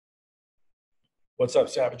What's up,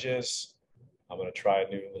 Savages? I'm going to try a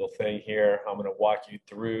new little thing here. I'm going to walk you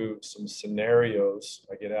through some scenarios.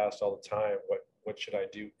 I get asked all the time, what should I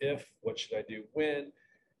do if, what should I do when,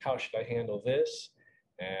 how should I handle this?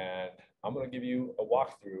 And I'm going to give you a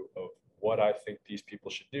walkthrough of what I think these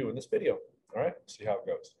people should do in this video. All right, see how it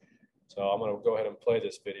goes. So I'm going to go ahead and play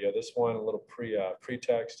this video. This one, a little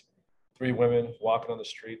pretext. 3 women walking on the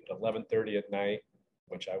street at 11:30 at night,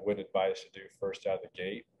 which I wouldn't advise to do first out of the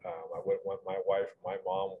gate. I wouldn't want my wife or my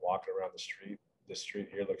mom walking around the street. This street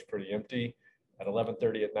here looks pretty empty at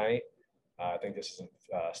 11:30 at night. I think this is in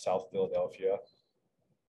South Philadelphia.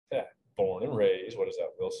 Yeah, born and raised. What is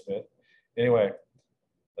that, Will Smith? Anyway,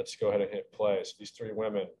 let's go ahead and hit play. So these 3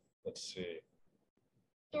 women, let's see.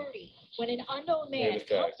 30, when an unknown man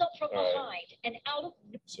comes up from behind and out of...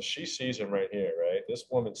 So she sees him right here, right? This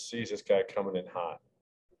woman sees this guy coming in hot.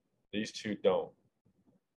 These 2 don't.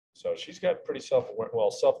 So she's got pretty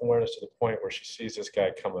self-awareness to the point where she sees this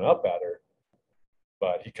guy coming up at her,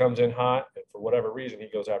 but he comes in hot, and for whatever reason, he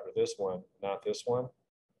goes after this one, not this one.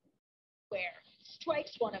 Where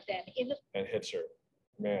strikes one of them in the... and hits her.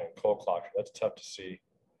 Man, cold clock. That's tough to see.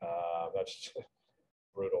 That's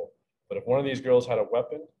brutal. But if one of these girls had a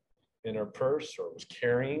weapon in her purse or was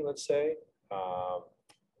carrying, let's say,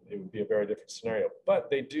 it would be a very different scenario. But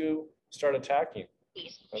they do start attacking. He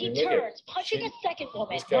turns, punching a second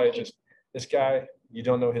woman. This guy, you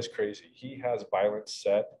don't know his crazy. He has violence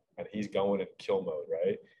set, and he's going in kill mode,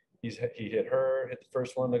 right? He hit her, hit the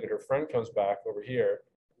first one. Look at her friend comes back over here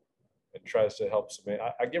and tries to help somebody.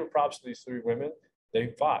 I give props to these 3 women. They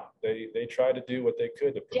fought. They tried to do what they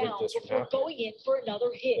could to prevent this from happening. Going in for another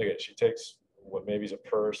hit. Look at it. She takes what maybe is a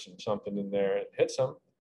purse and something in there and hits him.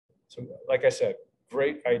 So, like I said,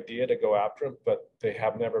 great idea to go after him, but they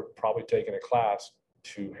have never probably taken a class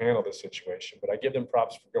to handle this situation. But I give them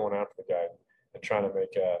props for going after the guy and trying to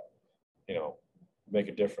make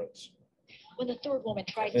a difference. When the 3rd woman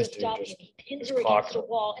tries to stop him, he pins her against a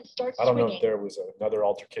wall and starts swinging. I don't swinging. know if there was another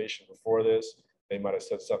altercation before this. They might have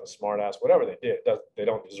said something smart ass, whatever they did. They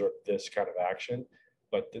don't deserve this kind of action.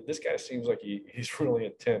 But this guy seems like he's really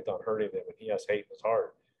intent on hurting them, and he has hate in his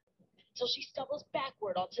heart. Until she stumbles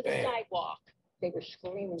backward onto the sidewalk. They were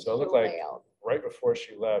screaming so it looked like right before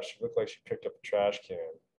she left, she looked like she picked up a trash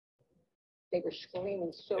can. They were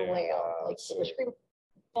screaming so loud. Like they were screaming.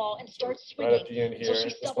 Ball and starts swinging. Right at the end here, until she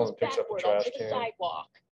stumbles backward onto the sidewalk.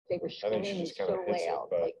 They were screaming so loud.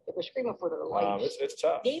 Like they were screaming for their lives. It's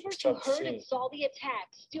tough. Neighbors who heard and saw the attack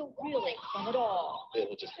still reeling from it all. It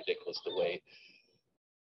was just ridiculous the way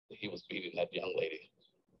he was beating that young lady.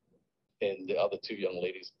 And the other 2 young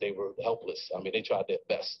ladies, they were helpless. I mean, they tried their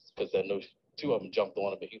best because then those 2 of them jumped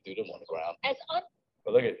on him and he threw them on the ground.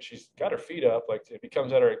 But look at, she's got her feet up. Like if he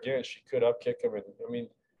comes at her again, she could up kick him. And I mean,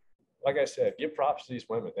 like I said, give props to these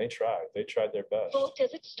women. They tried their best. Both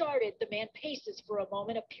as it started, the man paces for a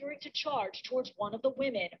moment, appearing to charge towards one of the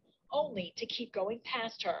women, only to keep going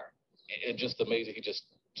past her. It's just amazing. He just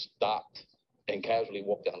stopped and casually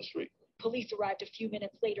walked down the street. Police arrived a few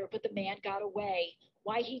minutes later, but the man got away.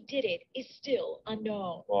 Why he did it is still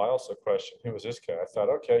unknown. Well, I also questioned, who was this guy? I thought,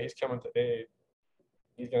 okay, he's coming to aid.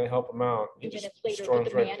 He's going to help him out. A few minutes later, but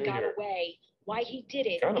the man got away. Why he did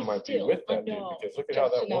it is still unknown. Because look at how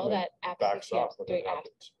that woman backs off when it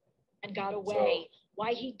happens. And got away.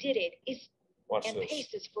 Why he did it is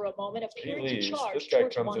paces for a moment, appearing to charge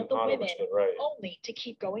towards one of the women, only to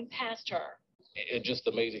keep going past her. It's just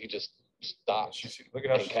amazing. He just stopped. Look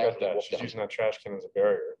at how she's got that. She's using that trash can as a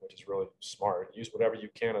barrier, which is really smart. Use whatever you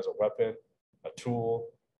can as a weapon, a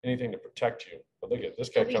tool, anything to protect you. But look at this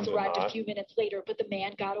guy comes in hot. Police arrived a few minutes later, but the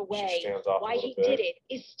man got away. She stands off Why he did it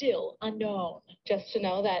is still unknown. Just to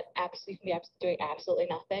know that you can be doing absolutely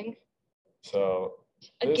nothing. So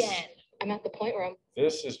again, I'm at the point where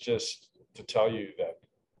this is just to tell you that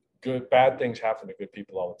bad things happen to good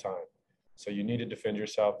people all the time. So you need to defend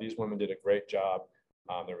yourself. These women did a great job.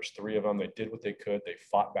 There was 3 of them. They did what they could. They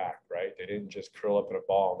fought back, right? They didn't just curl up in a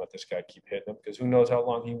ball and let this guy keep hitting them, because who knows how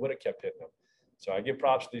long he would have kept hitting them. So I give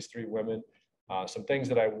props to these 3 women. Some things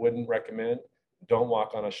that I wouldn't recommend: don't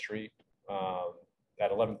walk on a street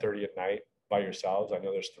at 11:30 at night by yourselves. I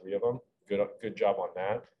know there's 3 of them. Good job on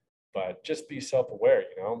that. But just be self-aware.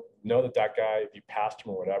 Know that guy, if you passed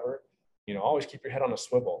him or whatever, always keep your head on a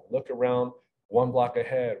swivel. Look around 1 block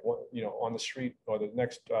ahead, on the street or the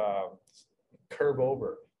next curve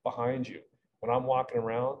over behind you. When I'm walking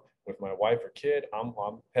around with my wife or kid, I'm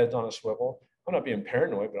heads on a swivel. I'm not being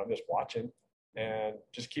paranoid, but I'm just watching. And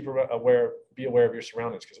just be aware of your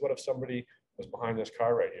surroundings. Because what if somebody was behind this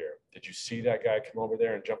car right here? Did you see that guy come over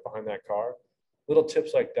there and jump behind that car? Little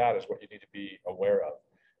tips like that is what you need to be aware of.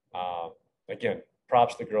 Again,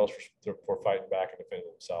 props to the girls for fighting back and defending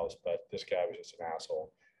themselves, but this guy was just an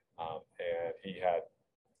asshole. And he had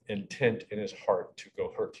intent in his heart to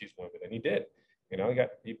go hurt these women, and he did. You know,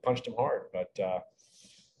 he punched them hard, but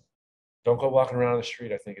don't go walking around the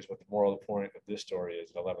street, I think, is what the moral of the point of this story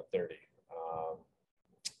is at 11:30.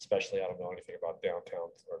 Especially, I don't know anything about downtown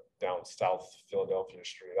or down south Philadelphia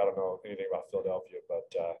street. I don't know anything about Philadelphia,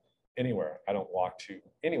 but anywhere. I don't walk to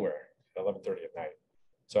anywhere at 11:30 at night.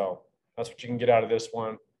 So that's what you can get out of this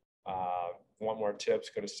one. Want more tips,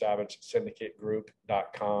 go to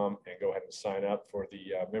savagesyndicategroup.com and go ahead and sign up for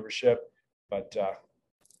the membership. But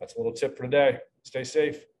that's a little tip for today. Stay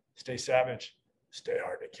safe, stay savage, stay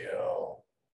hard to kill.